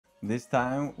This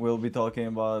time we'll be talking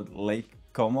about Lake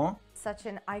Como. Such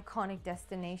an iconic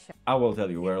destination. I will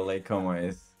tell you where Lake Como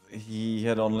is. He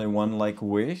had only one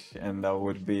wish, and that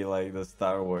would be like the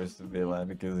Star Wars villa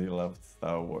because he loved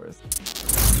Star Wars.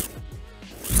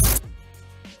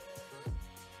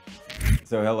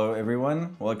 So hello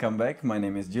everyone, welcome back. My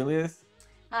name is Julius.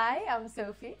 Hi, I'm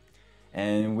Sophie.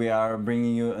 And we are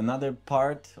bringing you another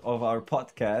part of our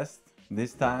podcast.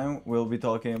 This time we'll be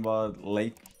talking about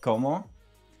Lake Como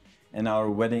and our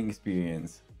wedding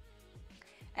experience.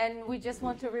 And we just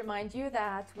want to remind you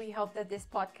that we hope that this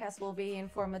podcast will be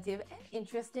informative and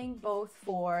interesting both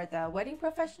for the wedding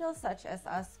professionals such as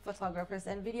us photographers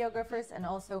and videographers, and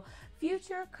also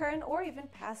future, current, or even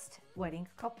past wedding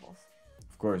couples.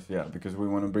 Of course, yeah, because we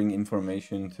want to bring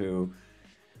information to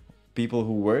people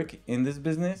who work in this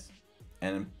business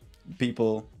and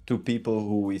people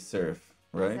who we serve,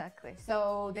 right? Exactly.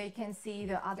 So they can see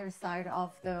the other side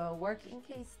of the work in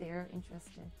case they're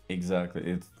interested. Exactly.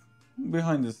 It's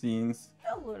behind the scenes.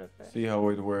 A little bit. See how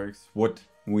it works, what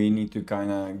we need to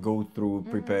kind of go through,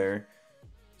 prepare.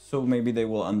 So maybe they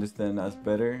will understand us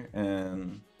better,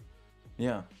 and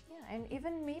yeah. Yeah, and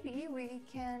even maybe we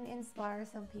can inspire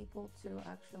some people to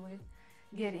actually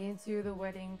get into the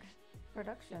wedding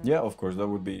production. Yeah, of course, that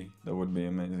would be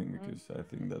amazing, because I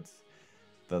think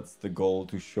that's the goal,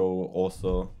 to show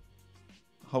also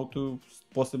how to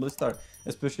possibly start.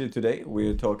 Especially today,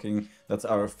 we're talking. That's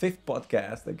our 5th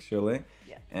podcast actually,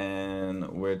 Yeah. and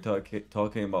we're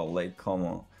talking about Lake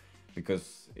Como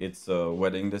because it's a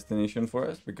wedding destination for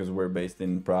us, because we're based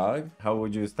in Prague. How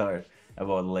would you start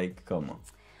about Lake Como?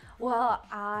 Well,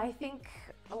 I think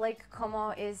Lake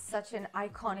Como is such an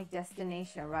iconic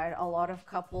destination, right? A lot of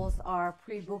couples are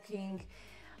pre-booking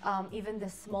even the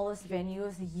smallest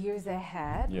venues years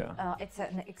ahead. Yeah. It's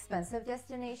an expensive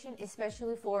destination,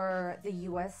 especially for the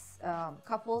US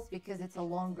couples, because it's a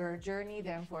longer journey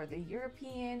than for the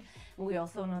European. We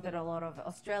also know that a lot of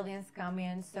Australians come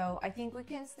in. So I think we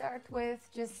can start with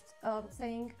just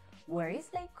saying, where is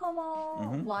Lake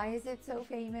Como? Why is it so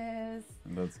famous?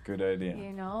 That's a good idea.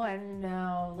 You know, and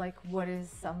like what is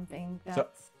something that's... So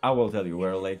I will tell you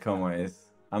where Lake Como is.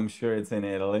 I'm sure it's in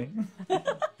Italy.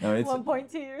 No, it's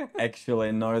 1.2. actually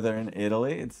in northern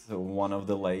Italy. It's one of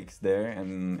the lakes there,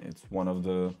 and it's one of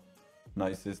the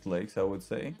nicest lakes, I would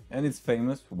say. And it's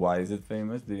famous. Why is it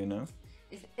famous? Do you know?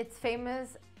 It's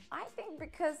famous, I think,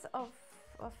 because of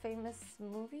a famous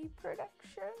movie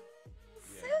production.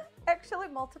 Actually,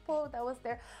 multiple that was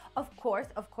there. Of course,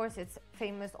 it's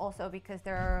famous also because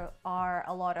there are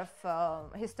a lot of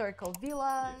historical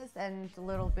villas and a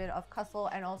little bit of castle,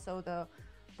 and also the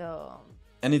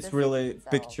And it's the really city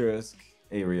itself. picturesque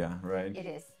area, right? It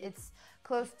is. It's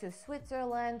close to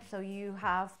Switzerland, so you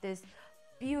have this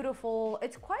beautiful.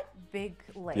 It's quite big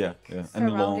lake, Yeah, and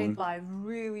surrounded long, by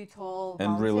really tall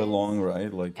and really mountains. long,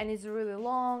 right? Like, And it's really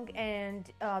long, and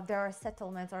there are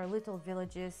settlements or little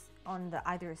villages on the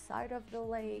either side of the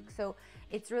lake. So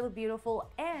it's really beautiful,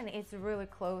 and it's really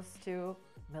close to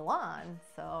Milan.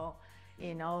 So,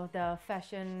 you know, the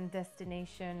fashion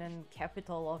destination and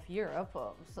capital of Europe.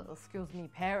 So excuse me,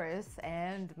 Paris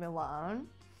and Milan.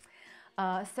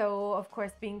 So of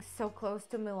course, being so close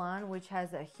to Milan, which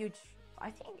has a huge, I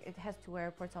think it has 2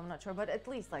 airports, I'm not sure, but at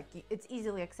least like it's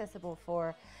easily accessible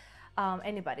for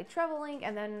anybody traveling.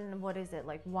 And then what is it,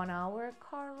 like 1 hour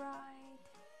car ride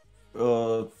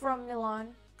from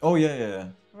Milan, oh yeah.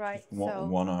 right? One, So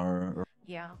 1 hour.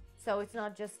 yeah, so it's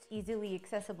not just easily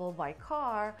accessible by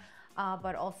car,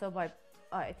 but also by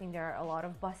I think there are a lot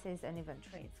of buses and even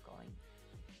trains going.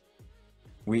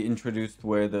 We introduced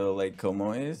where the Lake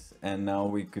Como is, and now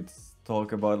we could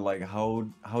talk about like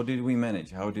how did we manage?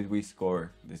 How did we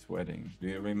score this wedding? Do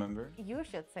you remember? You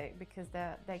should say, because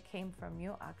that came from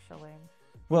you actually.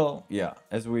 Well, yeah,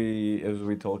 as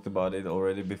we talked about it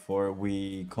already before,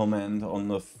 we comment on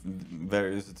the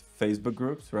various Facebook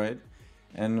groups, right?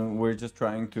 And we're just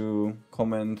trying to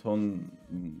comment on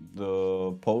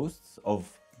the posts of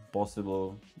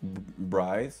possible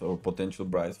brides or potential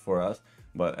brides for us,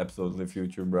 but absolutely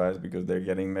future brides, because they're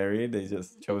getting married. They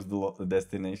just chose the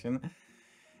destination.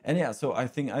 And yeah, so I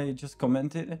think I just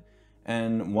commented,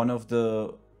 and one of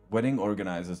the wedding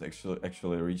organizers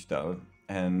actually reached out,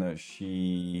 and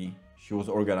she was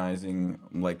organizing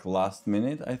like last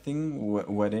minute, I think,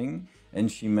 wedding,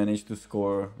 and she managed to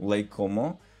score Lake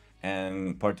Como,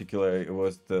 and particularly it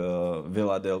was the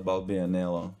Villa del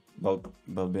Balbianello.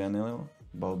 Balbianello,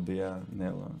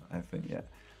 I think, yeah.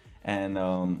 And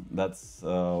that's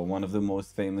one of the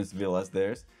most famous villas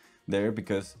there,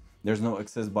 because there's no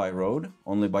access by road,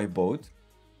 only by boat.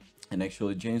 And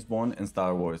actually James Bond and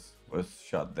Star Wars was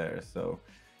shot there, so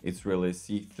it's really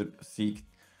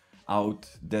out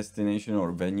destination or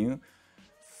venue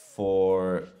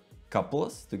for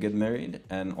couples to get married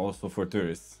and also for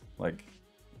tourists. Like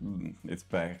it's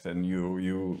packed, and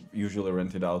you usually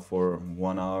rent it out for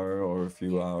 1 hour or a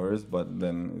few hours, but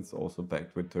then it's also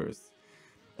packed with tourists,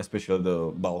 especially the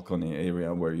balcony area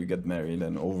where you get married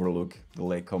and overlook the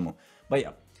Lake Como. But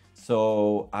yeah,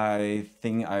 so I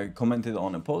think I commented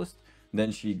on a post,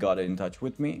 then she got in touch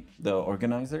with me, the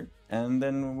organizer, and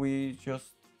then we just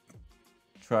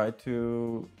tried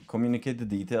to communicate the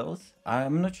details.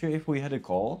 I'm not sure if we had a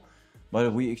call,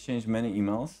 but we exchanged many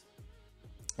emails.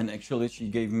 And actually she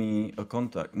gave me a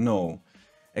contact. No,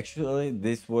 actually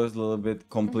this was a little bit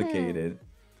complicated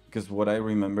because what I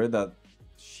remember that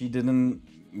she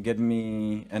didn't get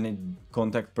me any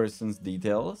contact person's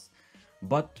details,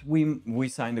 but we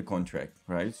signed a contract,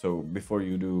 right? So before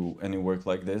you do any work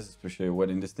like this, especially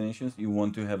wedding destinations, you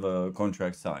want to have a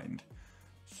contract signed.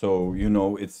 So you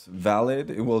know it's valid,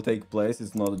 it will take place,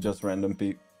 it's not just random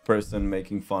person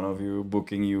making fun of you,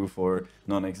 booking you for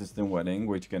non-existent wedding,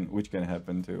 which can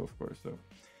happen too, of course, so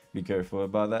be careful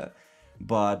about that.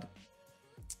 But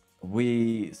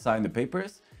we signed the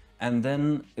papers, and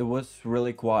then it was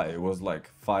really quiet. It was like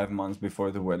 5 months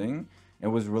before the wedding. It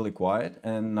was really quiet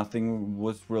and nothing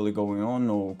was really going on,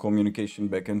 no communication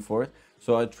back and forth. So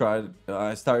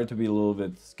I started to be a little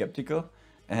bit skeptical,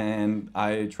 and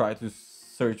I tried to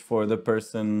search for the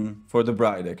person, for the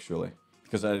bride actually,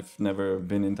 because I've never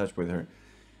been in touch with her.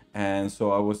 And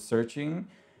so I was searching,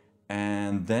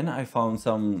 and then I found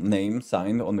some name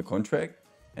signed on the contract,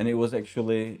 and it was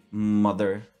actually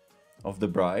mother of the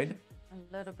bride.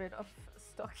 A little bit of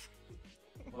stock.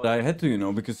 But I had to, you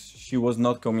know, because she was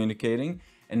not communicating,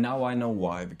 and now I know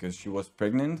why, because she was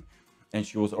pregnant and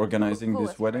she was organizing Who this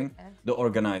was wedding. pregnant? The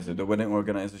organizer, the wedding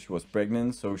organizer, she was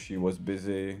pregnant, so she was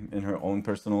busy in her own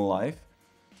personal life.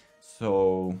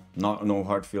 So no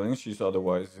hard feelings, she's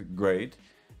otherwise great,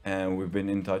 and we've been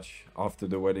in touch after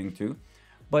the wedding too.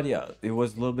 But yeah, it was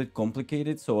a little bit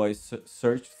complicated, so I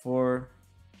searched for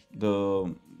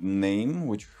the name,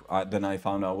 which then I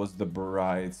found out was the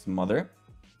bride's mother,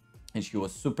 and she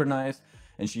was super nice,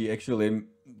 and she actually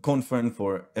confirmed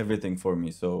for everything for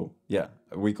me. So yeah,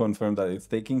 we confirmed that it's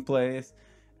taking place,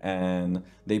 and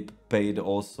they paid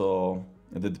also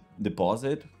the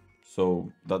deposit,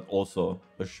 so that also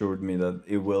assured me that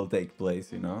it will take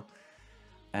place, you know.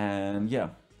 And yeah,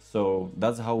 so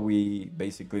that's how we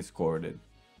basically scored it.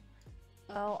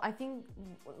 Well, I think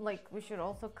like we should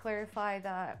also clarify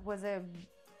that was it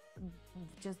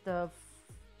just the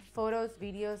photos,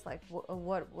 videos, like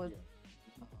what was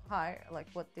hire, like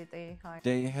what did they hire?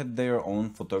 They had their own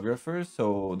photographer,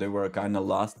 so they were kind of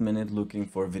last minute looking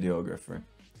for a videographer.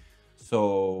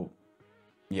 So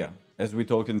yeah, as we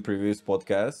talked in previous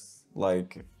podcasts,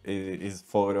 like is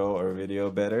photo or video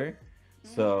better?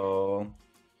 So,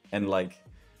 and like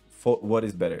what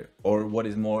is better or what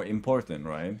is more important,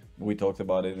 right? We talked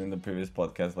about it in the previous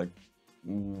podcast. Like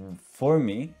for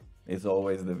me, it's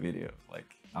always the video.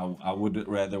 Like I would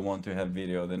rather want to have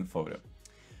video than photo.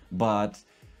 But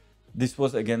this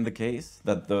was again the case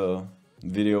that the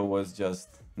video was just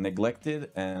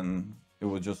neglected, and it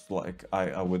was just like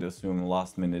I would assume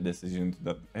last minute decision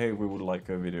that hey, we would like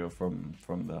a video from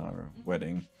our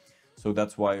wedding. So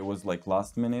that's why it was like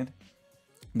last minute.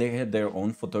 They had their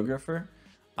own photographer.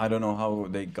 I don't know how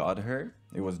they got her.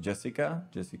 It was Jessica.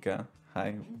 Jessica,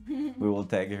 hi. We will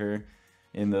tag her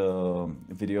in the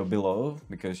video below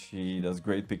because she does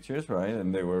great pictures, right?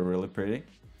 And they were really pretty.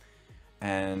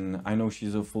 And I know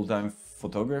she's a full-time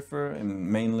photographer and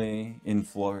mainly in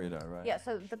Florida, right? Yeah,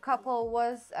 so the couple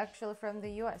was actually from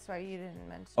the US, right? You didn't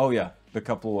mention. Oh yeah, the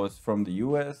couple was from the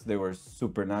US. They were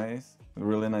super nice, a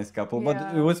really nice couple. But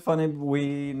Yeah. it was funny,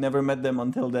 we never met them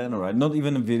until then, right? Not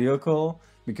even a video call,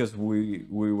 because we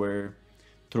were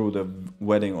through the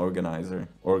wedding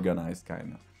organized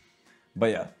kind of.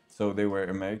 But yeah, so they were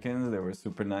Americans, they were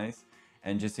super nice.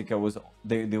 And Jessica was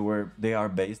they are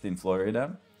based in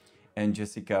Florida. And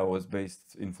Jessica was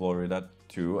based in Florida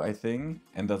too, I think,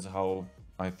 and that's how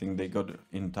I think they got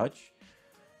in touch,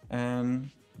 and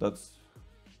that's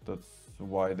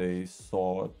why they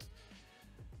sought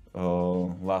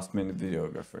last minute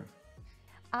videographer.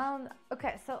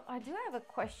 Okay, so I do have a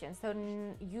question. So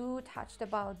you touched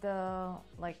about the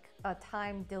like a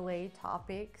time delay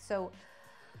topic. So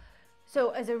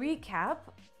as a recap,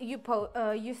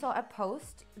 you saw a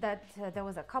post that there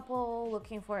was a couple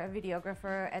looking for a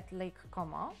videographer at Lake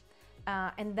Como,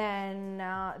 and then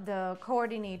the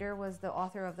coordinator was the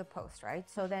author of the post, right?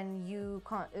 So then you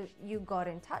got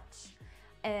in touch,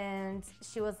 And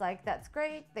she was like, that's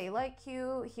great, they like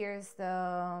you, here's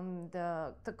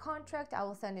the contract, I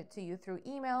will send it to you through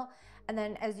email. And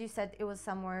then, as you said, it was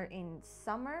somewhere in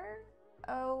summer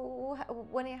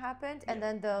when it happened. And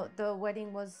then the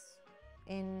wedding was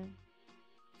in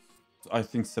I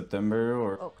think September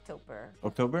or October.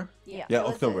 October. Yeah, Yeah, it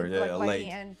was, October. like, Yeah, by late.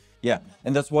 the end. Yeah,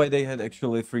 and that's why they had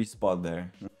actually a free spot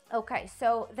there. Okay,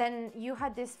 so then you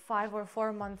had this 5 or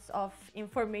 4 months of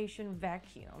information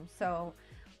vacuum. So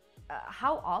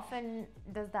how often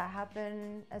does that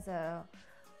happen as a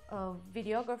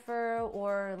videographer,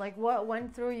 or like what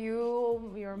went through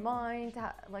your mind?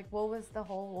 Like, what was the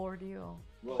whole ordeal?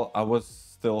 Well, I was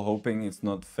still hoping it's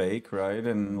not fake, right?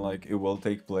 And like it will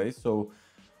take place. So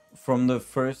from the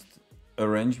first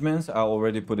arrangements, I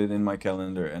already put it in my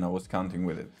calendar and I was counting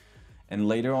with it. And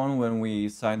later on, when we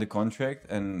signed the contract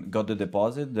and got the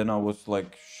deposit, then I was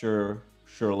like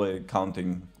surely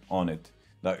counting on it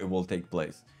that it will take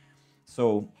place.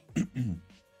 So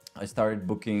I started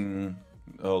booking,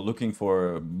 looking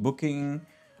for booking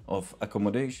of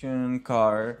accommodation,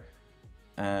 car,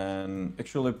 and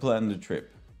actually planned the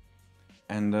trip.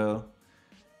 And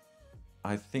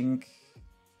I think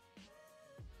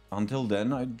until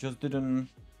then, I just didn't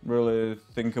really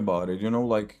think about it. You know,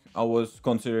 like I was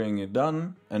considering it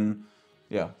done, and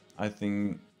yeah, I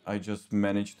think I just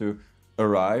managed to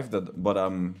arrive. But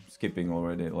I'm skipping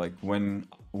already. Like when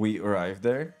we arrived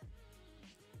there,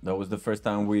 that was the first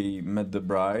time we met the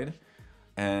bride,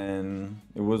 and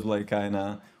it was like kind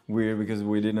of weird because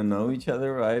we didn't know each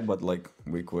other, right? But like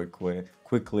we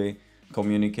quickly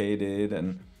communicated,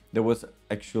 and there was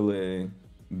actually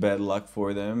bad luck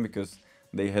for them because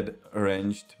they had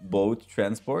arranged boat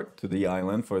transport to the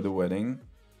island for the wedding,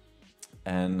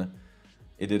 and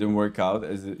it didn't work out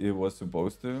as it was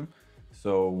supposed to.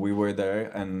 So we were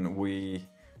there and we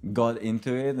got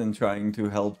into it and trying to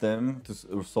help them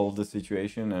to solve the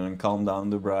situation and calm down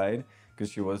the bride because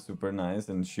she was super nice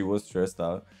and she was stressed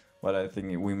out. But I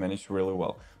think we managed really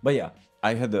well. But yeah,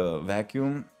 I had a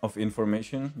vacuum of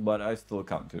information, but I still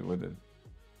counted with it.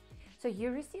 So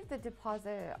you received the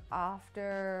deposit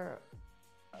after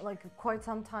like quite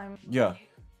some time. Yeah,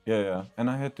 and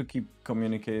I had to keep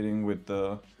communicating with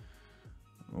the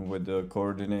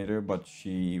coordinator, but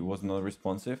she was not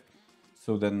responsive.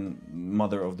 So then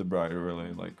mother of the bride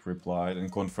really like replied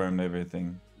and confirmed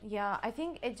everything. Yeah, I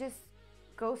think it just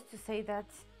goes to say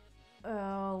that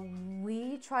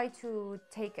we try to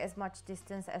take as much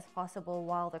distance as possible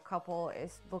while the couple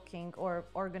is booking or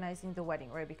organizing the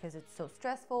wedding, right? Because it's so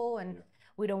stressful and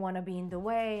we don't want to be in the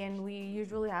way, and we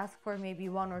usually ask for maybe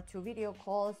 1 or 2 video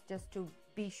calls just to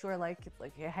be sure, like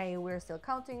hey, we're still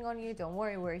counting on you, don't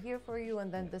worry, we're here for you,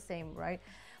 and then the same, right?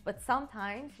 But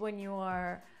sometimes when you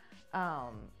are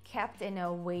kept in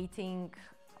a waiting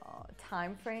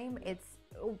time frame, it's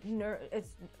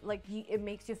like it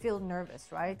makes you feel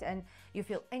nervous, right? And you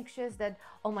feel anxious that,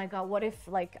 oh my god, what if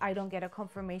like I don't get a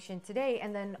confirmation today,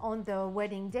 and then on the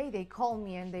wedding day they call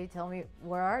me and they tell me,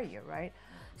 where are you, right?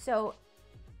 So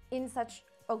in such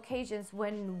occasions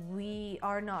when we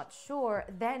are not sure,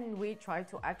 then we try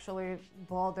to actually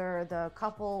bother the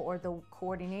couple or the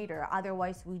coordinator.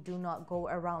 Otherwise we do not go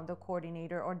around the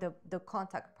coordinator or the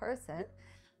contact person.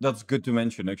 That's good to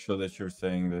mention, actually, that you're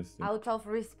saying this. Out of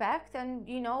respect, and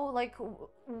you know, like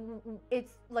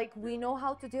it's like we know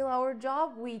how to do our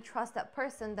job. We trust that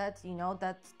person, that you know,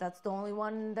 that's the only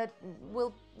one that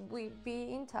will we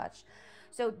be in touch.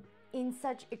 So in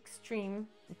such extreme,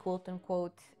 quote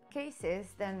unquote, cases,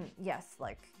 then yes,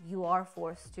 like you are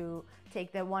forced to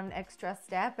take that one extra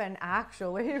step and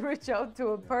actually reach out to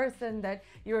a person that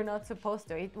you're not supposed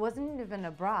to. It wasn't even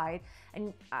a bride,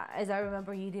 and as I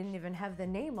remember, you didn't even have the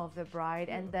name of the bride,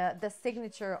 and the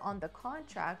signature on the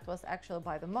contract was actually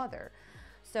by the mother.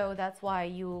 So that's why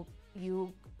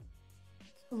you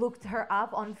looked her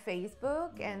up on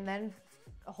Facebook, and then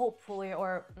hopefully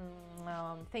or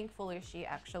thankfully she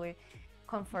actually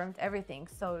confirmed everything.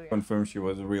 So Confirmed she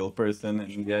was a real person,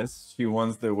 and yes, she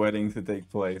wants the wedding to take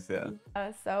place. Yeah.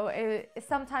 So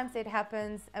sometimes it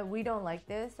happens, and we don't like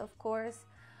this, of course,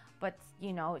 but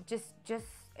you know, just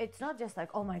it's not just like,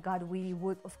 oh my god,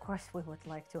 of course we would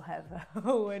like to have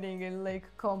a wedding in Lake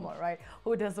Como, right?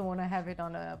 Who doesn't want to have it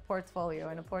on a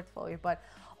portfolio, but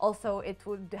also it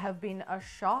would have been a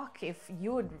shock if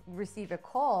you would receive a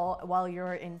call while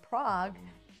you're in Prague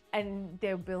and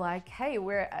they'll be like, hey,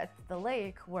 we're at the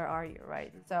lake, where are you,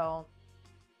 right? So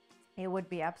it would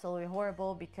be absolutely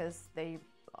horrible because they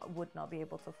would not be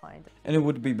able to find it. And it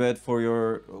would be bad for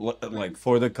your, like,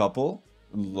 for the couple,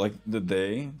 like the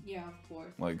day. Yeah, of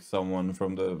course. Like someone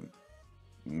from the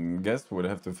guest would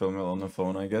have to film it on the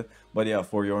phone, I guess. But yeah,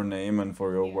 for your name and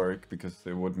for your work, because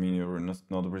it would mean you're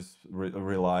not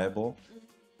reliable.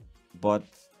 But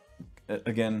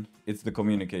again, it's the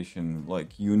communication.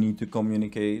 Like, you need to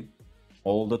communicate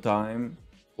all the time.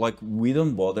 Like, we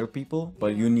don't bother people,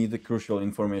 but you need the crucial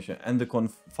information and the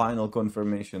final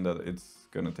confirmation that it's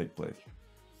gonna take place.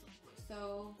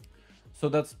 So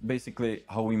that's basically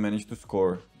how we managed to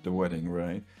score the wedding,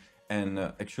 right? And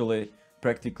actually,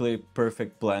 practically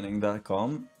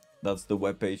perfectplanning.com, that's the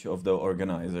webpage of the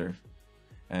organizer.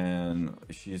 And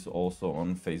she's also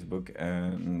on Facebook,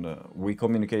 and we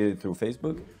communicated through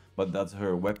Facebook, but that's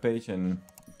her webpage, and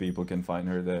people can find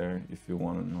her there if you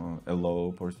want to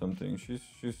elope or something.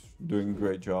 She's doing a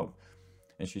great job,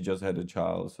 and she just had a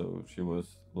child, so she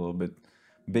was a little bit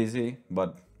busy,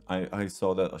 but I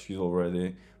saw that she's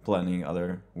already planning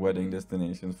other wedding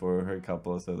destinations for her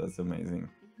couple, so that's amazing.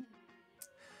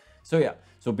 So yeah,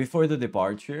 so before the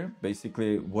departure,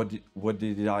 basically, what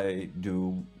did I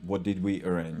do? What did we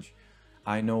arrange?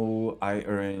 I know I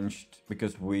arranged,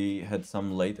 because we had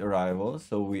some late arrivals,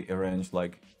 so we arranged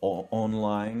like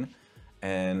online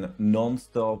and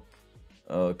non-stop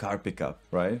car pickup.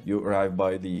 Right? You arrive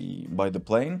by the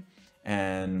plane,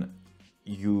 and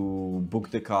you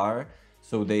book the car.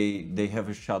 So they have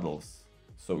a shuttles.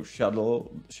 So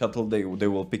shuttle they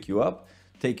will pick you up,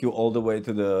 take you all the way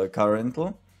to the car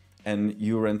rental, and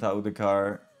you rent out the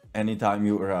car anytime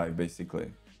you arrive,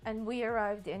 basically. And we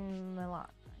arrived in Milan.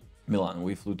 Milan.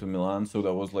 We flew to Milan, so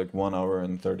that was like 1 hour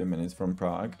and 30 minutes from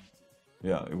Prague.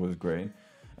 Yeah, it was great.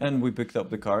 And we picked up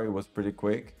the car. It was pretty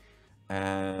quick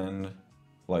and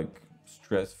like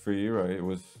stress-free, right? It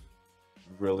was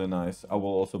really nice. I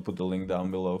will also put the link down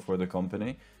below for the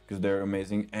company, because they're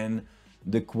amazing. And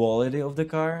the quality of the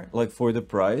car, like for the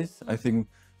price, I think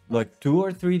like 2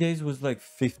 or 3 days was like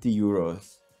 50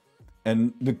 euros.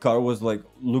 And the car was like,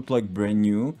 looked like brand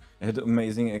new. It had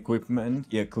amazing equipment.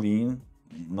 Yeah, clean.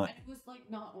 And it was like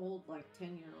not old, like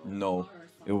 10-year-old. No,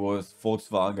 it was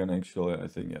Volkswagen actually, I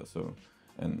think. Yeah, so,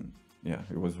 and yeah,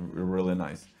 it was really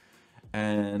nice.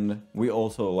 And we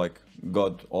also like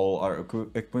got all our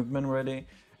equipment ready,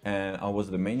 and I was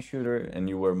the main shooter and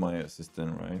you were my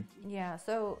assistant, right? Yeah,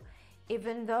 so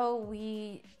even though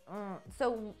we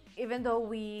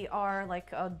are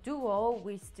like a duo,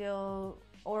 we still,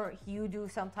 or you do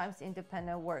sometimes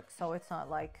independent work. So it's not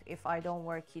like if I don't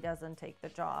work, he doesn't take the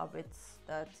job. It's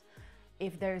that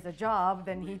if there's a job,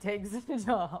 then he takes the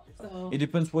job. So It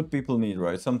depends what people need,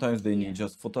 right? Sometimes they need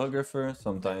just photographer,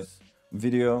 sometimes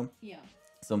video,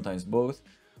 sometimes both.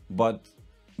 But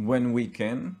when we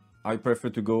can, I prefer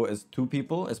to go as 2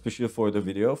 people, especially for the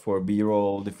video, for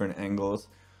B-roll, different angles,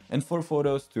 and for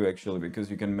photos too, actually, because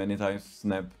you can many times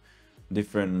snap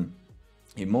different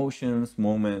emotions,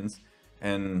 moments,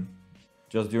 and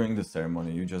just during the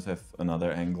ceremony, you just have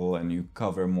another angle and you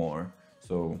cover more.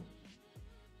 So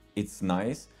it's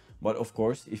nice. But of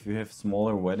course, if you have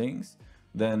smaller weddings,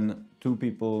 then 2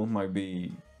 people might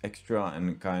be extra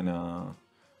and kind of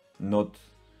not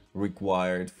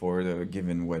required for the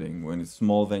given wedding. When it's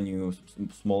small venue,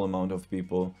 small amount of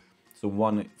people, so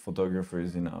 1 photographer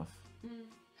is enough.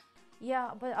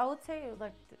 Yeah, but I would say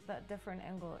like that different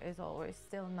angle is always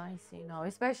still nice, you know,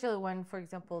 especially when, for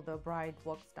example, the bride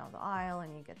walks down the aisle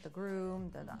and you get the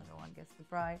groom, the other one gets the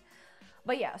bride.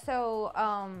 But yeah, so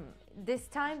this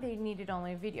time they needed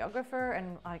only a videographer,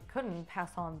 and I couldn't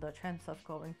pass on the chance of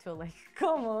going to like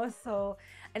Como. So,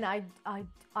 and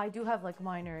I do have like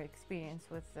minor experience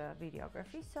with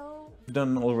videography, so. You've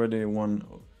done already 1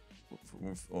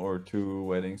 or 2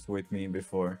 weddings with me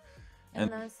before. And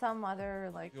then some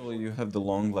other like. Usually you have the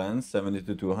long lens, 70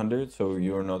 to 200, so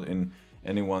you're not in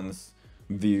anyone's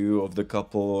view of the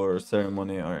couple or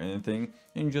ceremony or anything.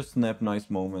 And you just snap nice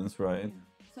moments, right?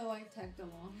 So I tagged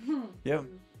along. Yeah,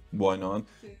 why not?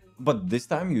 But this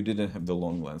time you didn't have the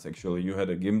long lens. Actually, you had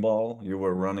a gimbal. You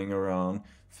were running around,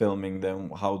 filming them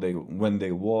when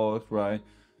they walked, right?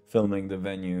 Filming the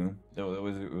venue. So it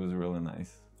was really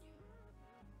nice.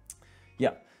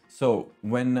 Yeah. So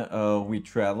when we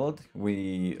traveled,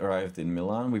 we arrived in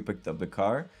Milan. We picked up the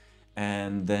car,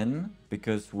 and then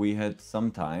because we had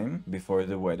some time before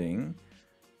the wedding,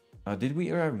 did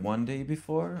we arrive 1 day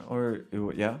before or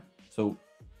yeah? So.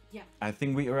 Yeah. I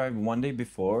think we arrived 1 day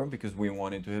before because we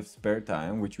wanted to have spare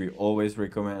time, which we always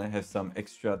recommend. Have some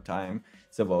extra time.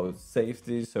 It's about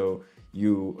safety. So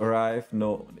you arrive,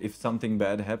 if something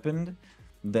bad happened,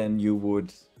 then you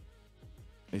would,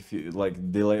 if you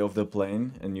like delay of the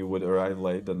plane and you would arrive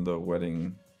late, then the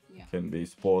wedding can be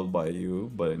spoiled by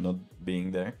you by not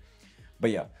being there.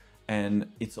 But yeah, and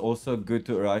it's also good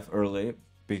to arrive early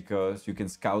because you can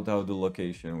scout out the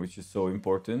location, which is so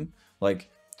important. Like,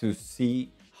 to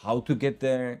see how to get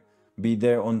there, be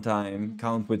there on time,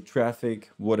 count with traffic,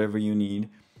 whatever you need,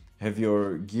 have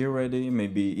your gear ready.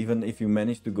 Maybe even if you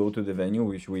manage to go to the venue,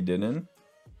 which we didn't,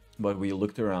 but we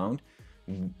looked around,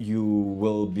 you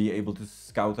will be able to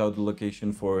scout out the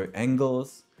location for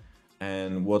angles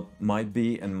and what might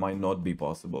be and might not be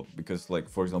possible. Because, like,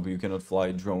 for example, you cannot fly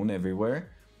a drone everywhere,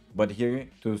 but here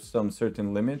to some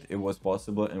certain limit it was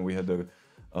possible, and we had the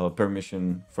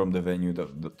permission from the venue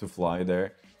to fly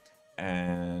there.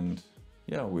 And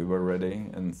yeah, we were ready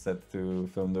and set to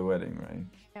film the wedding, right?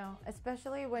 Yeah,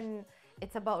 especially when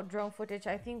it's about drone footage.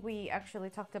 I think we actually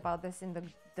talked about this in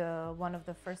the one of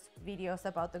the first videos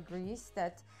about the Greece,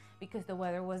 that because the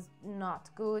weather was not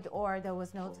good or there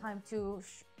was no time to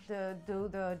do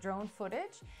the drone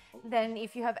footage, then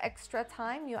if you have extra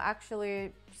time, you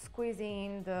actually squeeze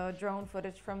in the drone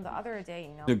footage from the other day,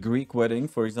 you know. The Greek wedding,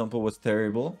 for example, was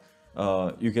terrible.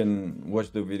 You can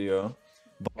watch the video.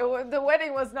 The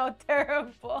wedding was not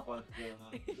terrible.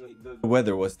 The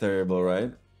weather was terrible,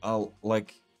 right?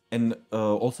 And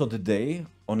also the day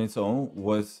on its own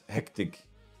was hectic.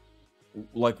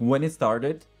 Like when it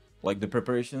started, like the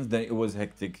preparations, then it was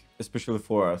hectic, especially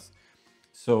for us.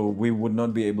 So we would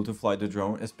not be able to fly the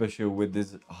drone, especially with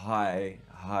this high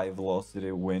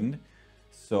velocity wind.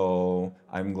 So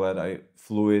I'm glad I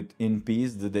flew it in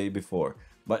peace the day before.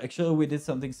 But actually we did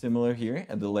something similar here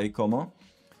at the Lake Como.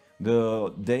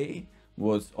 The day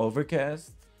was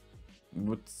overcast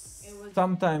with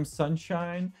sometimes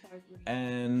sunshine,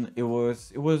 and it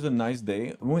was a nice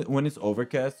day. When it's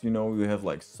overcast, you know, you have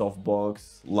like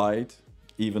softbox light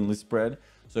evenly spread,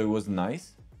 so it was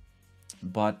nice.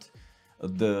 But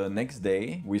the next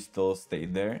day we still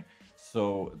stayed there.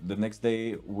 So the next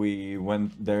day we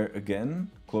went there again,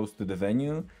 close to the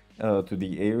venue, to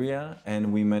the area,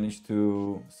 and we managed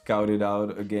to scout it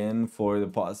out again for the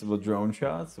possible drone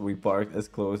shots. We parked as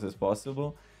close as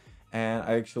possible, and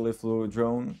I actually flew a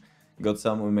drone, got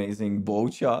some amazing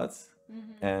boat shots,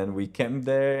 and we camped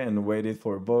there and waited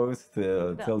for boats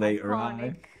till they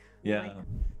arrived. Yeah.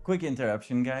 Quick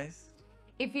interruption, guys.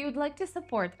 If you'd like to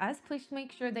support us, please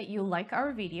make sure that you like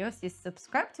our videos, you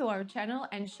subscribe to our channel,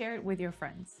 and share it with your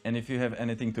friends. And if you have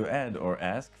anything to add or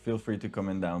ask, feel free to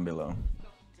comment down below.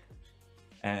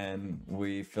 And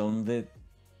we filmed it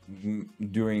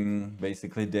during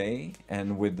basically day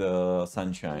and with the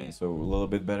sunshine, so a little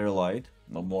bit better light,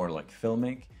 no more like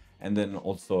filmic, and then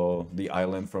also the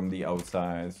island from the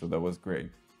outside, so that was great.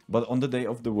 But on the day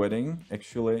of the wedding,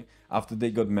 actually, after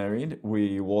they got married,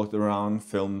 we walked around,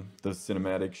 filmed the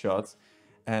cinematic shots,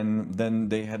 and then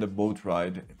they had a boat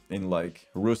ride in like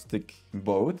rustic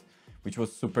boat, which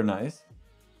was super nice.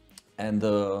 And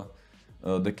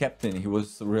the captain, he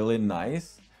was really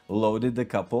nice, loaded the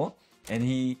couple, and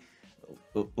he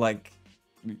like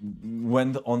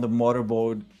went on the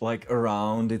motorboat like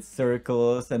around its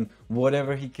circles and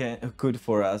whatever he could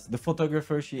for us. The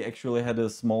photographer, she actually had a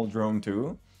small drone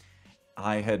too.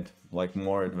 I had like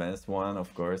more advanced one,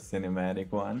 of course,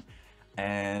 cinematic one.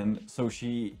 And so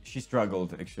she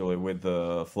struggled actually with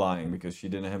the flying because she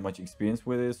didn't have much experience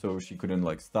with it, so she couldn't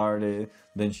like start it.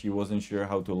 Then she wasn't sure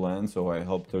how to land, so I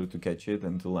helped her to catch it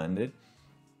and to land it.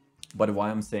 But why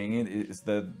I'm saying it is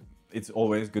that it's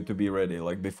always good to be ready,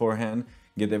 like beforehand,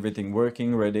 get everything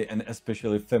working, ready, and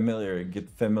especially get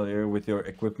familiar with your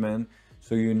equipment,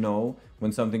 so you know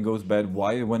when something goes bad,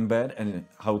 why it went bad, and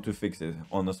how to fix it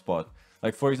on the spot.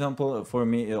 Like for example, for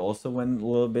me, it also went a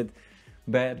little bit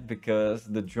bad because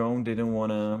the drone didn't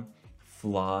want to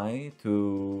fly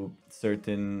to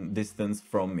certain distance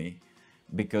from me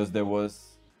because there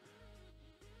was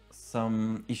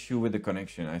some issue with the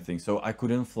connection, I think. So I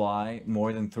couldn't fly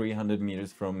more than 300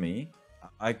 meters from me.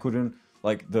 I couldn't,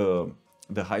 like the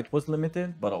height was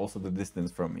limited, but also the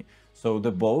distance from me. So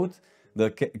the boat, the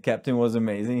captain was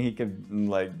amazing. He kept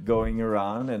like going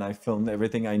around, and I filmed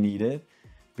everything I needed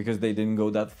because they didn't go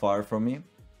that far from me.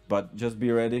 But just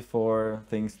be ready for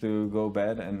things to go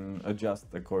bad and adjust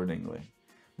accordingly.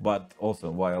 But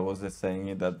also, why I was just saying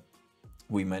it, that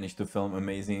we managed to film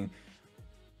amazing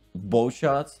boat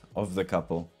shots of the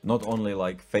couple. Not only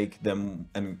like fake them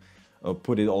and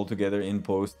put it all together in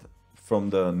post from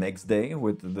the next day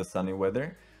with the sunny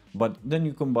weather, but then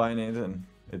you combine it and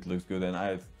it looks good, and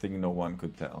I think no one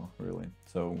could tell really.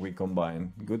 So we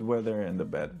combine good weather and the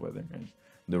bad weather and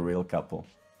the real couple.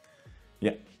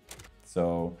 Yeah.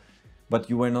 So, but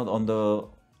you were not on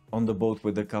the boat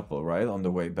with the couple, right? On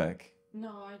the way back. No,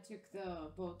 I took the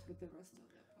boat with the rest of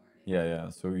the party. Yeah.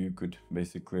 So you could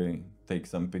basically take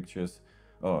some pictures,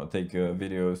 or take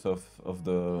videos of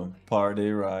the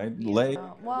party, right? Late.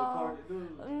 Well,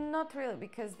 not really,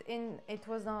 because it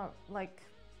was not like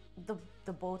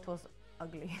the boat was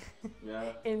ugly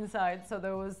Yeah. inside, so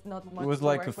there was not much It was to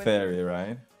like a work with. ferry,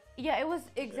 right? Yeah, it was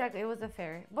exactly. It was a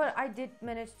ferry, but I did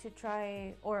manage to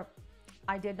try, or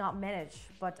I did not manage,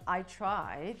 but I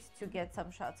tried to get some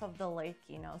shots of the lake,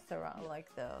 you know, surround like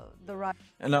the right.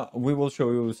 And we will show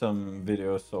you some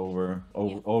videos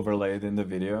overlaid in the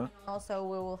video. Also,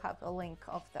 we will have a link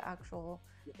of the actual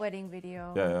wedding video.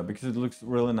 Yeah, because it looks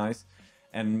really nice.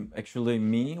 And actually,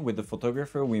 me with the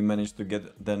photographer, we managed to get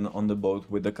then on the boat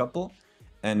with the couple,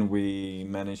 and we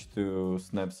managed to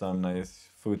snap some nice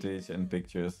footage and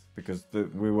pictures because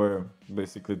we were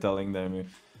basically telling them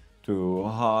to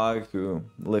hug, to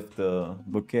lift the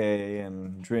bouquet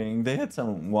and drink. They had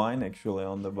some wine actually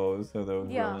on the boat, so that was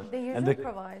Yeah, really. they And usually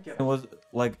provide. it was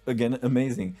like again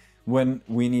amazing. When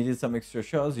we needed some extra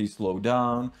shots, he slowed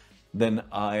down. Then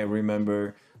I remember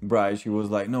Bryce, she was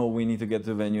like, "No, we need to get to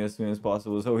the venue as soon as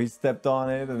possible." So he stepped on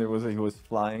it, and he was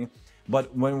flying. But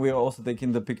when we were also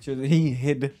taking the pictures, he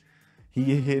hid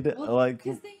Well, like.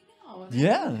 because they know.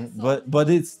 Yeah, They saw but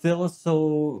it's still so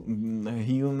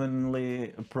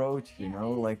humanly approach, you know,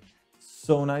 like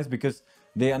so nice because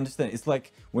they understand. It's like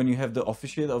when you have the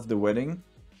officiate of the wedding,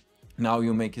 now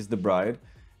you make is the bride,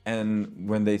 and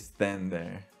when they stand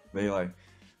there, they like,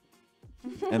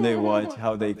 and they watch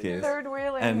how they kiss, Third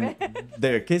wheeling. and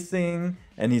they're kissing,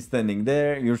 and he's standing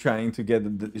there. You're trying to get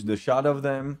the shot of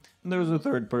them. And there's a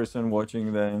third person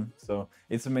watching them, so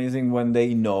it's amazing when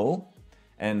they know.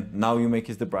 And now you make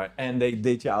is the bride, and they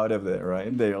ditch out of there,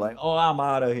 right? They're like, "Oh, I'm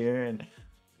out of here,"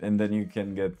 and then you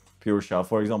can get pure shot.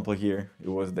 For example, here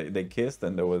it was they kissed,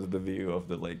 and there was the view of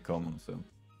the Lake Como. So,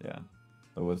 yeah,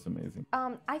 that was amazing.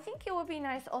 I think it would be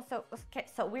nice also. Okay,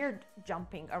 so we're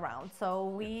jumping around. So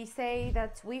we say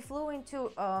that we flew into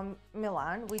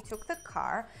Milan. We took the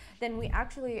car. Then we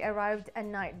actually arrived a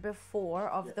night before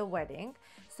of the wedding.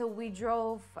 So we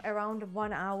drove around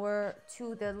 1 hour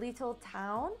to the little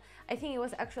town. I think it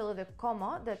was actually the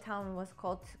Como. The town was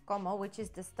called Como, which is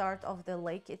the start of the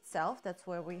lake itself. That's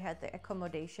where we had the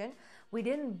accommodation. We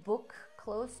didn't book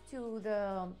close to the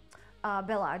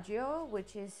Bellagio,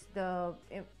 which is the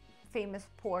famous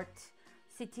port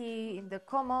city in the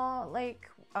Como Lake.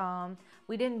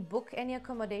 We didn't book any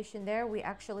accommodation there. We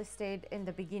actually stayed in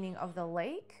the beginning of the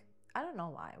lake. I don't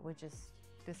know why. We just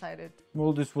decided.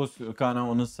 Well, this was kind of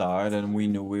on the side, and we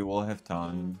knew we will have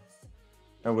time.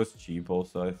 It was cheap,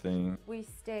 also, I think. We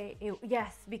stay,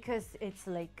 yes, because it's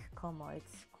Lake Como.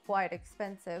 It's quite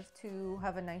expensive to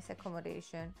have a nice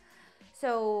accommodation.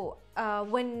 So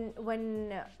when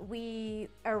we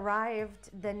arrived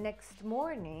the next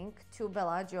morning to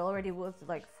Bellagio, already with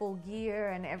like full gear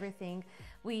and everything,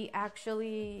 we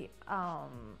actually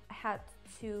had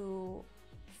to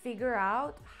figure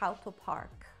out how to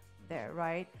park there,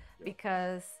 right?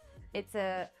 Because it's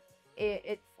a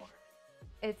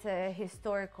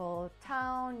historical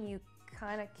town. You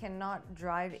kind of cannot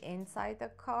drive inside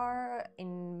the car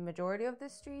in majority of the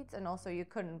streets, and also you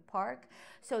couldn't park.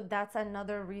 So that's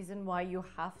another reason why you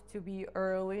have to be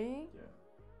early,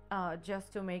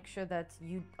 just to make sure that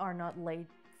you are not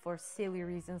late for silly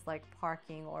reasons like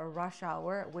parking or rush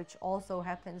hour, which also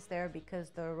happens there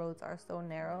because the roads are so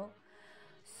narrow.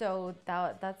 So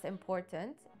that's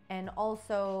important. And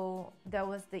also there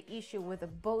was the issue with the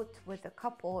boat with the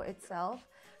couple itself,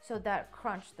 so that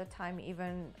crunched the time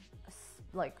even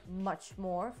like much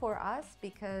more for us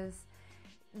because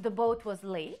the boat was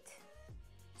late.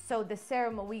 So the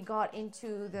ceremony, we got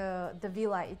into the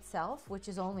villa itself, which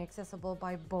is only accessible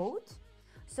by boat.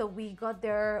 So we got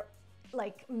there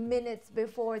like minutes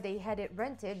before they had it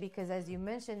rented, because as you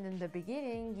mentioned in the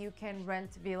beginning, you can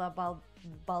rent Villa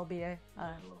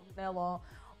Balbianello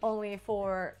only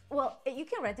for, well, you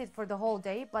can rent it for the whole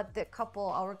day, but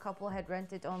our couple had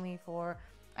rented only for,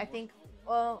 I think,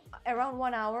 around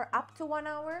 1 hour, up to 1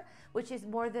 hour, which is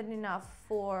more than enough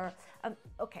for,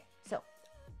 okay, so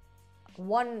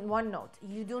one note,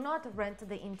 you do not rent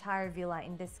the entire villa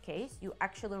in this case. You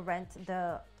actually rent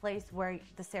the place where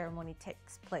the ceremony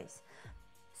takes place.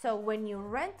 So when you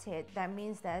rent it, that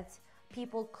means that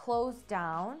people close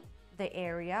down the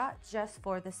area just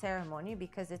for the ceremony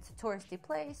because it's a touristy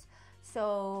place.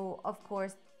 So of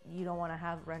course you don't want to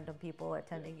have random people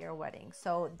attending your wedding.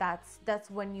 So that's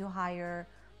when you hire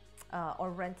or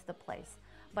rent the place.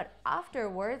 But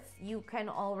afterwards, you can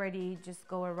already just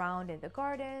go around in the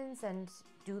gardens and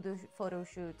do the photo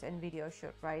shoot and video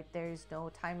shoot, right? There is no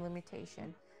time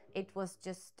limitation. It was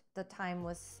just, the time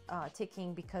was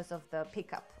ticking because of the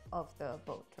pickup of the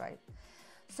boat, right?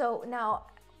 So now,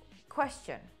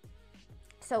 question.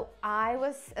 So I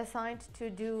was assigned to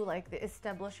do like the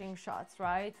establishing shots,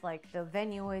 right? Like the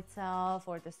venue itself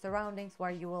or the surroundings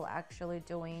where you will actually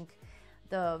doing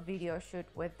the video shoot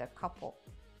with the couple.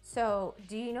 So,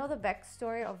 do you know the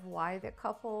backstory of why the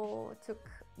couple took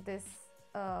this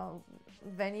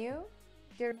venue?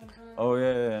 Do you remember? Oh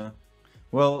yeah, yeah, yeah.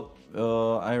 Well,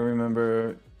 I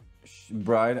remember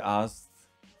bride asked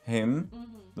him,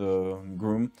 the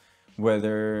groom,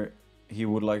 whether he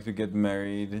would like to get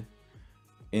married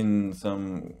in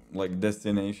some like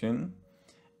destination,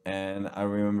 and I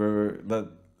remember that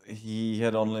he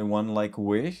had only one like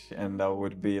wish, and that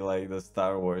would be like the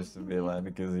Star Wars villa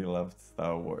because he loved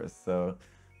Star Wars. So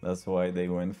that's why they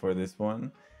went for this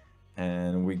one,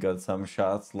 and we got some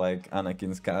shots like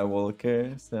Anakin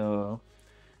Skywalker. So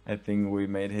I think we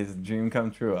made his dream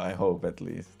come true. I hope at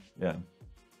least. Yeah.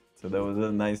 So that was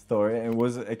a nice story. It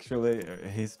was actually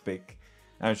his pick,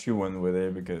 and she went with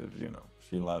it because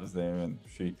she loves them,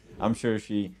 and I'm sure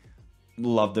she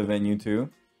loved the venue too.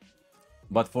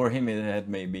 But for him, it had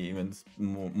maybe even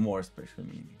more special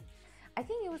meaning. I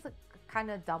think it was a kind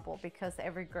of double because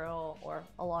every girl or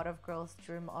a lot of girls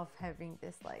dream of having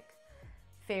this like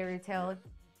fairy tale,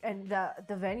 and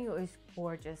the venue is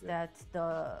gorgeous. That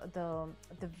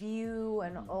the view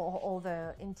and all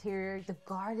the interior, the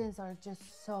gardens are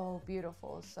just so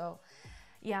beautiful. So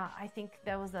yeah, I think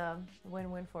that was a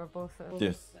win-win for both of us.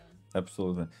 Yes,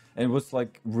 absolutely. And it was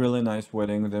like really nice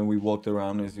wedding. Then we walked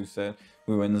around, as you said.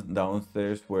 We went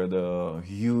downstairs where the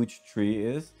huge tree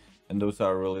is, and those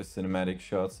are really cinematic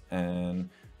shots and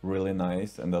really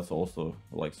nice. And that's also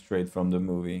like straight from the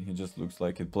movie. It just looks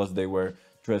like it. Plus they were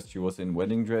dressed. She was in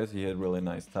wedding dress. He had really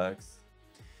nice tags,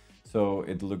 so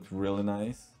it looked really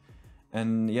nice.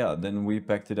 And yeah, then we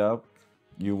packed it up.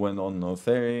 You went on a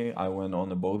ferry, I went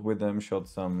on a boat with them, shot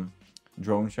some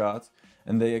drone shots,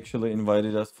 and they actually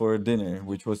invited us for a dinner,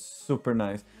 which was super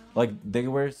nice. Like they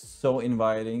were so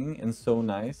inviting and so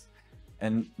nice.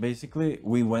 And basically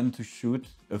we went to shoot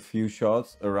a few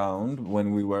shots around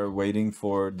when we were waiting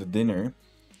for the dinner,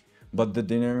 but the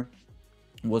dinner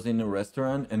was in a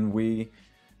restaurant, and we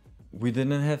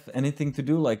didn't have anything to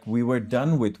do. Like we were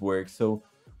done with work, so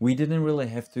we didn't really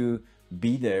have to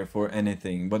be there for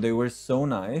anything. But they were so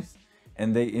nice,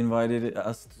 and they invited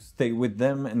us to stay with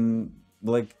them and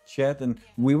like chat, and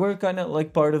we were kind of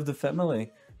like part of the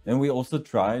family. And we also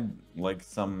tried like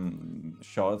some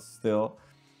shots still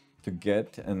to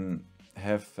get and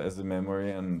have as a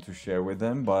memory and to share with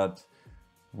them, but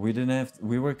we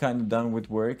were kind of done with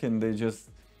work, and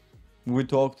we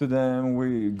talked to them,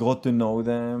 we got to know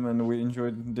them, and we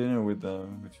enjoyed dinner with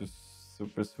them, which was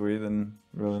super sweet and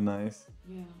really nice.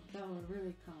 Yeah, that was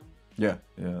really kind. Yeah,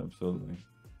 absolutely.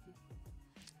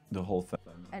 The whole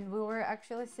family. And we were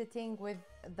actually sitting with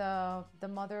the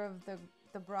mother of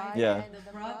the bride Yeah. and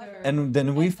the Brother. brother. And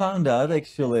then we found out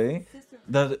actually Sister.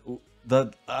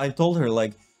 that I told her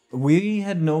like we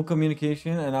had no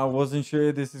communication, and I wasn't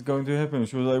sure this is going to happen.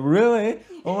 She was like, "Really?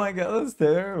 Oh my God, that's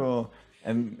terrible."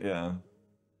 And yeah,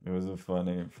 it was a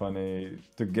funny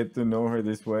to get to know her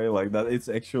this way, like that. It's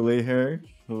actually her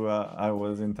who I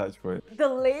was in touch with. The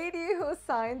lady who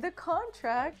signed the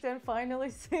contract and finally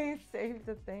saved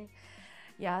the thing.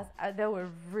 Yes, they were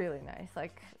really nice.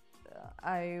 Like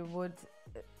I would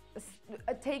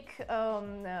take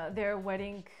their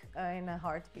wedding in a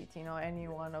heartbeat. Any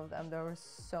one of them. They were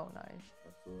so nice.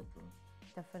 Absolutely.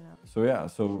 Definitely. So yeah,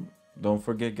 so don't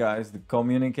forget, guys, the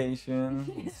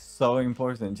communication is so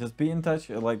important. Just be in touch.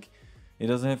 Like, it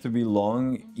doesn't have to be long.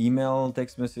 Email,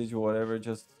 text message, whatever.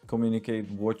 Just communicate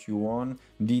what you want,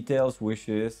 details,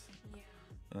 wishes,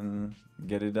 and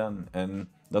get it done. And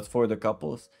that's for the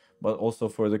couples, but also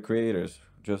for the creators.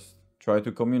 Just try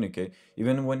to communicate.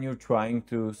 Even when you're trying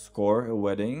to score a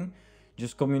wedding,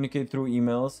 just communicate through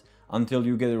emails until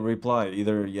you get a reply,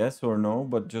 either yes or no,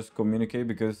 but just communicate,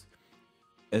 because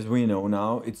as we know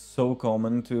now, it's so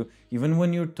common to, even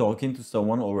when you're talking to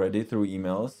someone already through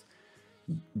emails,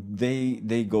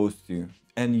 they ghost you,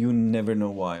 and you never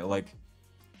know why. Like,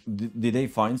 did they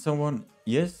find someone?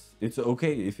 Yes, it's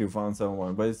okay if you found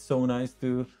someone, but it's so nice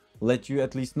to let you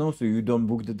at least know, so you don't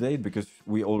book the date, because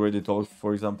we already talked,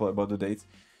 for example, about the dates.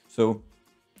 So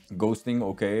ghosting,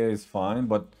 okay, is fine,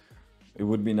 but it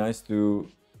would be nice to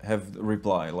have the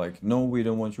reply like, no, we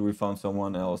don't want you, we found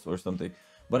someone else or something.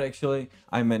 But actually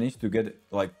I managed to get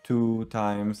like 2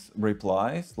 times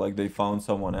replies, like they found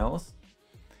someone else.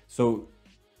 So,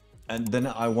 and then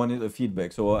I wanted a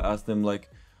feedback, so I asked them like,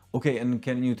 okay, and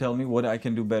can you tell me what I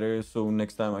can do better so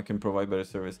next time I can provide better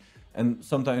service? And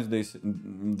sometimes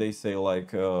they say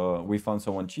like, we found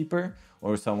someone cheaper,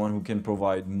 or someone who can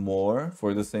provide more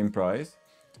for the same price.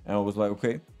 And I was like,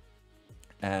 okay.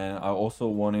 And I also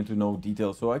wanted to know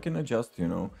details so I can adjust,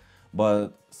 But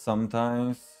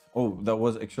sometimes, oh, that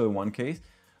was actually one case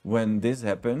when this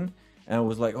happened, And I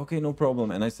was like, okay, no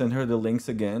problem. And I sent her the links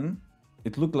again.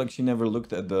 It looked like she never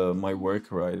looked at my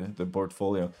work, right, the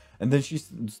portfolio. And then she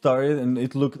started, and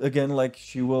it looked again like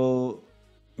she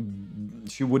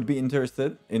would be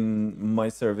interested in my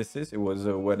services. It was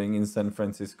a wedding in San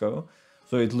Francisco,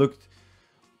 so it looked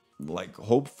like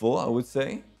hopeful, I would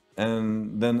say.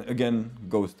 And then again,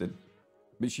 ghosted.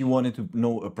 But she wanted to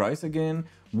know a price again.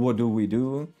 What do we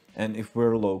do? And if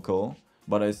we're local.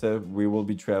 But I said we will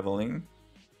be traveling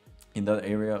in that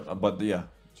area. But yeah,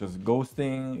 just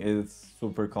ghosting is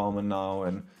super common now.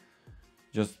 And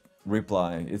just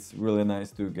reply. It's really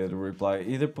nice to get a reply,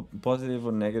 either positive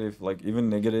or negative. Like even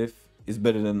negative is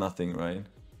better than nothing, right?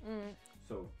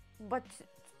 So, But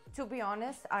to be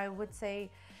honest, I would say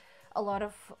a lot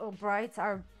of brides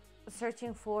are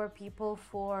searching for people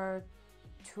for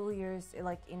 2 years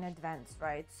like in advance,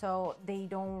 right? So they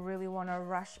don't really want to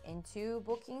rush into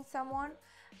booking someone.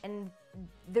 And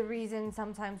the reason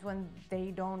sometimes when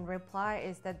they don't reply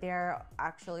is that they're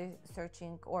actually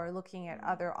searching or looking at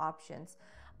other options.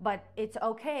 But it's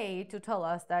okay to tell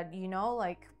us that, you know,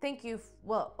 like, thank you,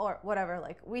 well, or whatever,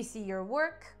 like, we see your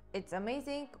work, it's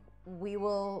amazing, we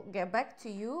will get back to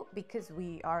you because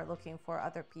we are looking for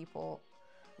other people.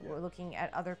 We're looking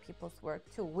at other people's work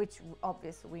too, which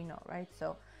obviously we know, right?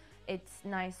 So it's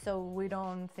nice, so we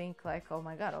don't think like, oh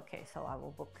my god, okay, so I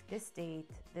will book this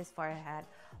date this far ahead,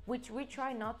 which we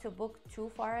try not to book too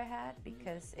far ahead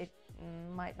because it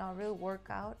might not really work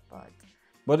out.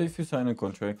 but if you sign a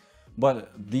contract,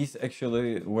 but these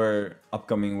actually were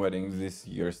upcoming weddings this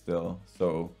year still,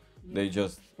 so they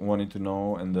just wanted to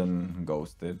know and then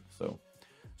ghosted.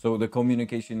 So the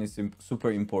communication is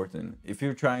super important. If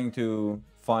you're trying to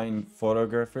find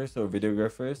photographers or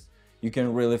videographers, you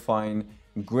can really find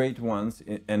great ones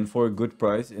and for a good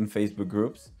price in Facebook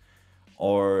groups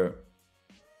or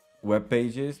web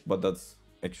pages, but that's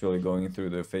actually going through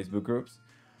the Facebook groups.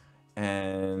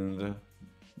 And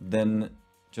then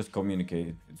just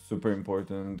communicate. It's super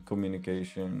important,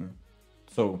 communication.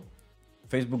 So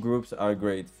Facebook groups are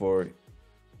great for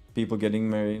people getting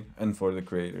married and for the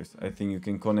creators. I think you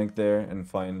can connect there and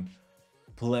find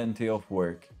plenty of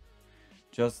work.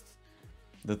 Just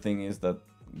the thing is that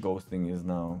ghosting is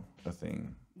now a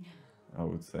thing, I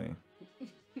would say.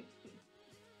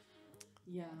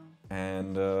 Yeah.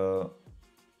 And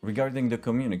regarding the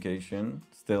communication,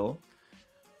 still,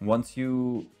 once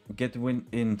you get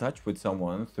in touch with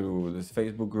someone through this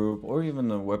Facebook group or even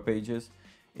the web pages,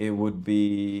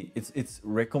 it's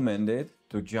recommended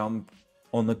to jump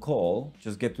on a call,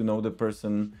 just get to know the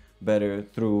person better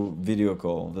through video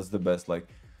call. That's the best. Like,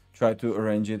 try to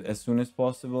arrange it as soon as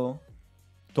possible.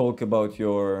 Talk about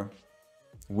your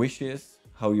wishes,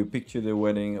 how you picture the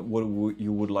wedding, what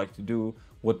you would like to do,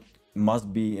 what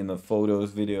must be in the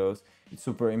photos, videos. It's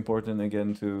super important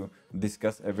again to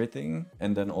discuss everything,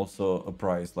 and then also a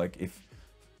price. Like, if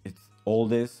it's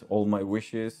all my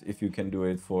wishes, if you can do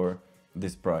it for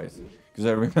this price. Because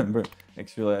I remember,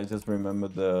 actually, I just remember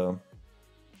the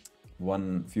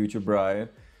one future bride.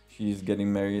 She's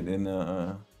getting married in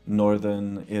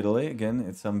northern Italy. Again,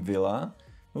 it's some villa.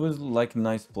 It was like a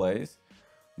nice place,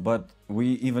 but we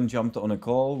even jumped on a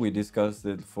call. We discussed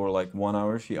it for like 1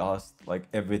 hour. She asked like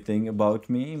everything about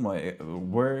me, my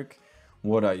work,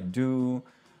 what I do,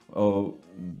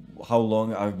 how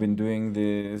long I've been doing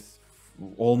this,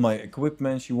 all my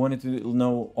equipment. She wanted to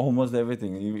know almost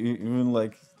everything. Even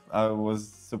like, I was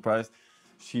surprised.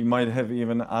 She might have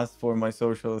even asked for my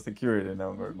social security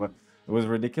number, but it was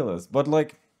ridiculous. But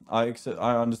like, I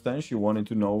understand she wanted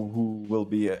to know who will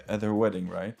be at her wedding,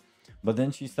 right? But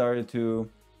then she started to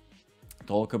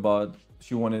talk about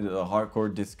she wanted a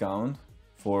hardcore discount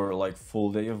for like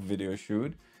full day of video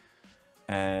shoot,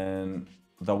 and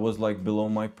that was like below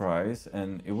my price,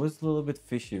 and it was a little bit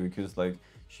fishy because like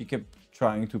she kept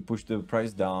trying to push the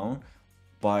price down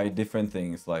by different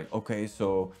things, like, okay,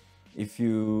 so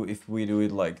if we do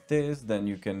it like this, then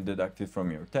you can deduct it from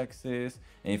your taxes,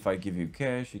 and if I give you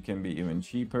cash, it can be even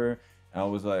cheaper. And I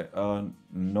was like,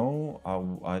 no,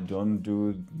 I don't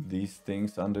do these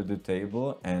things under the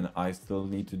table, and I still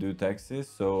need to do taxes,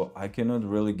 so I cannot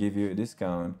really give you a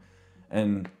discount.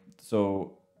 And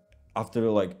so after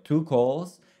like 2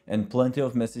 calls and plenty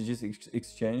of messages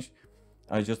exchanged,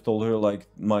 I just told her like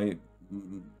my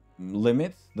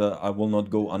limit that I will not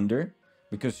go under,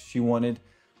 because she wanted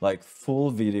like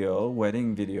full video,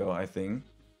 wedding video, I think,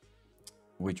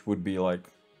 which would be like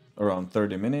around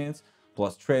 30 minutes,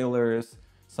 plus trailers,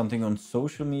 something on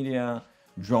social media,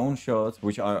 drone shots,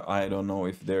 which I don't know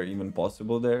if they're even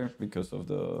possible there because of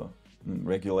the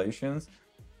regulations.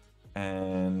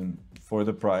 And for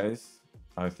the price,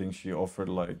 I think she offered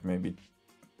like maybe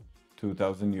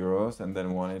 2,000 euros and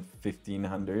then wanted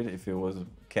 1,500 if it was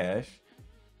cash.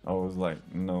 I was like,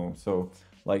 no. So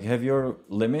like have your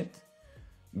limit,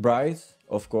 price,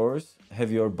 of course,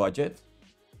 have your budget,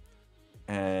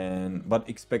 and but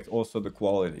expect also the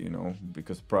quality, you know,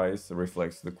 because price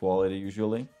reflects the quality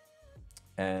usually.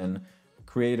 And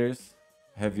creators,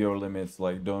 have your limits,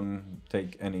 like don't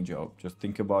take any job, just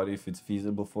think about if it's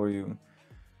feasible for you,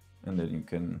 and then you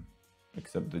can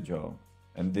accept the job.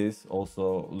 And this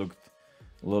also looked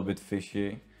a little bit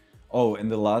fishy. Oh,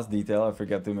 and the last detail I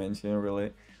forgot to mention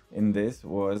really in this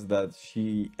was that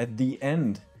she at the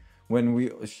end, when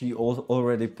she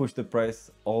already pushed the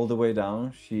price all the way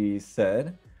down, she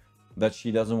said that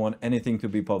she doesn't want anything to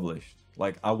be published,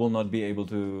 like I will not be able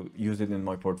to use it in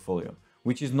my portfolio,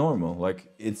 which is normal,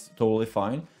 like it's totally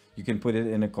fine, you can put it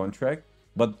in a contract,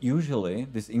 but usually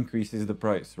this increases the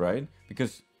price, right?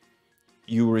 Because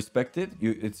you respect it,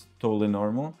 it's totally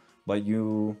normal, but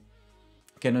you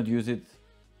cannot use it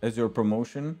as your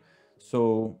promotion,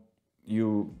 so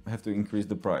you have to increase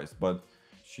the price. But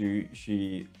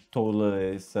she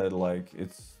totally said like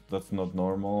that's not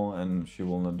normal and she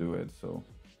will not do it. So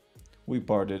we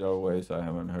parted our ways. I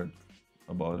haven't heard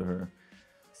about her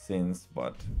since,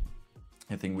 but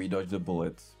I think we dodged the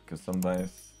bullets, because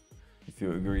sometimes if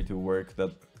you agree to work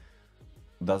that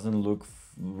doesn't look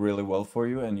really well for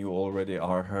you and you already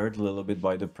are hurt a little bit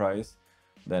by the price,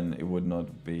 then it would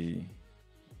not be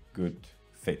good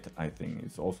fit. I think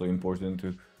it's also important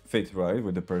to fit right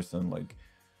with the person, like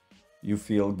you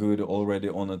feel good already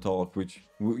on a talk, which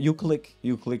you click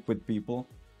with people,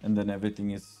 and then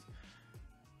everything is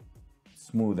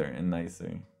smoother and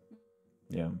nicer.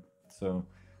 Yeah, so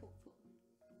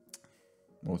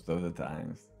most of the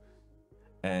times.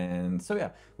 And so yeah,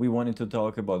 we wanted to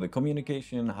talk about the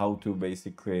communication, how to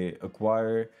basically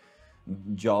acquire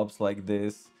jobs like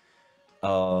this.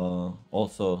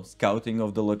 Also scouting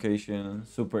of the location,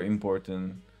 super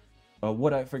important.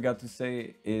 What I forgot to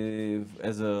say is,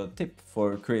 as a tip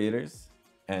for creators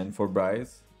and for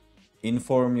brides,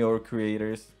 inform your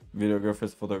creators,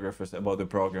 videographers, photographers about the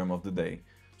program of the day,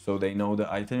 so they know the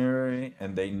itinerary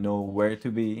and they know where to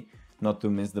be, not to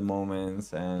miss the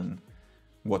moments, and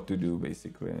what to do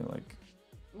basically. Like,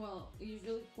 Well,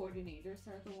 usually coordinators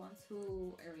are the ones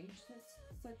who arrange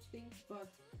such things,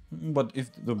 but if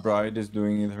the bride is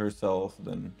doing it herself,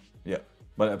 then yeah,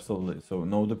 but absolutely. So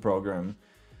know the program,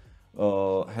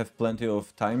 have plenty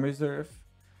of time reserve,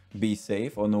 be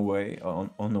safe on the way,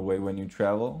 on the way when you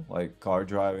travel, like car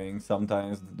driving.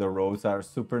 Sometimes the roads are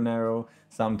super narrow,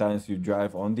 sometimes you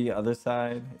drive on the other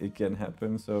side, it can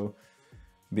happen, so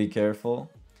be careful.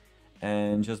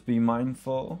 And just be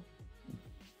mindful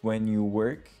when you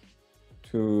work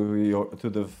to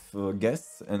the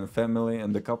guests and family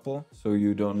and the couple, so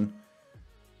you don't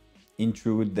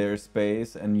intrude their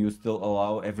space and you still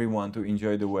allow everyone to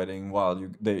enjoy the wedding while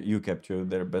you capture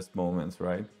their best moments,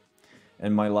 right?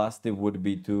 And my last tip would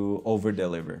be to over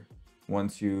deliver.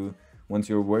 Once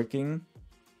you're working,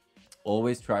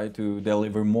 always try to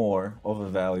deliver more of a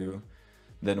value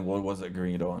than what was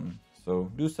agreed on.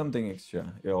 So do something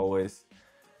extra. It always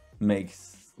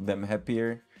makes them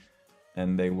happier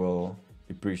and they will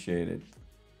appreciate it,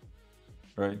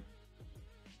 right?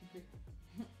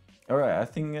 All right, I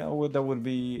think that would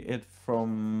be it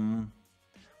from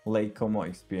Lake Como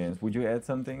experience. Would you add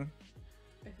something?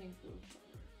 I think so.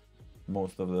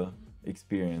 Most of the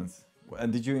experience.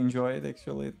 And did you enjoy it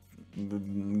actually,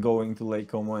 going to Lake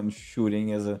Como and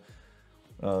shooting as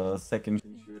a second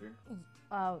shooter?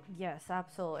 Yes,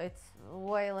 absolutely. It's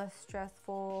way less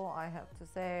stressful, I have to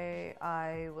say.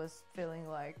 I was feeling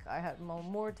like I had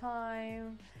more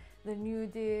time than you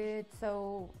did.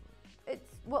 So it's,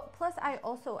 well, plus I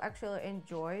also actually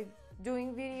enjoy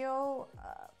doing video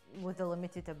with the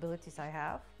limited abilities I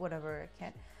have, whatever I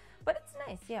can. But it's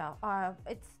nice, yeah.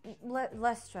 It's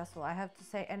less stressful, I have to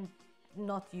say, and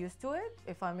not used to it.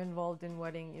 If I'm involved in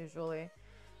wedding, usually,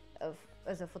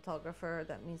 as a photographer,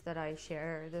 that means that I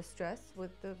share the stress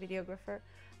with the videographer.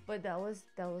 But that was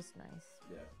nice.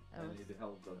 Yeah, and it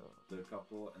helped the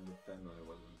couple and the family,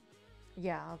 wasn't it?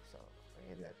 Yeah, absolutely.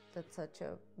 Yeah. That's such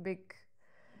a big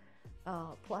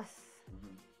plus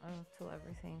to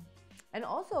everything. And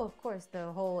also, of course,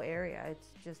 the whole area, it's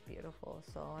just beautiful.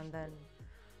 So, and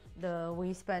then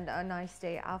we spent a nice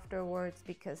day afterwards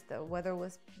because the weather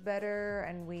was better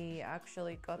and we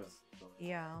actually got,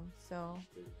 yeah, so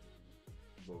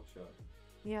Boat shot.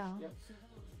 yeah.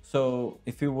 So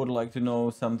if you would like to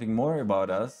know something more about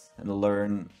us and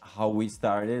learn how we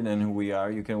started and who we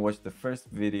are, you can watch the first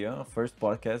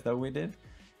podcast that we did.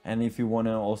 And if you want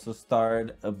to also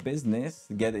start a business,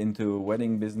 get into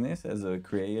wedding business as a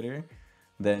creator,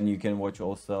 then you can watch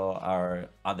also our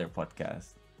other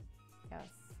podcast. Yes.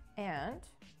 And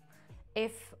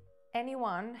if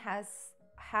anyone has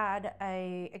had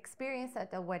a experience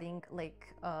at a wedding, like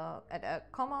at a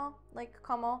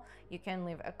como, you can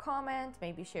leave a comment,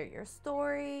 maybe share your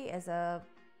story as a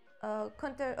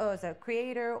content, as a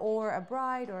creator or a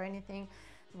bride or anything.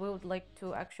 We would like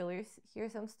to actually hear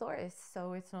some stories,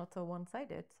 so it's not so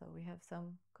one-sided. So we have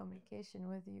some communication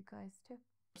with you guys too.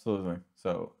 Absolutely.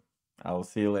 So I'll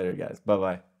see you later, guys. Bye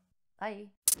bye.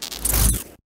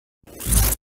 Bye.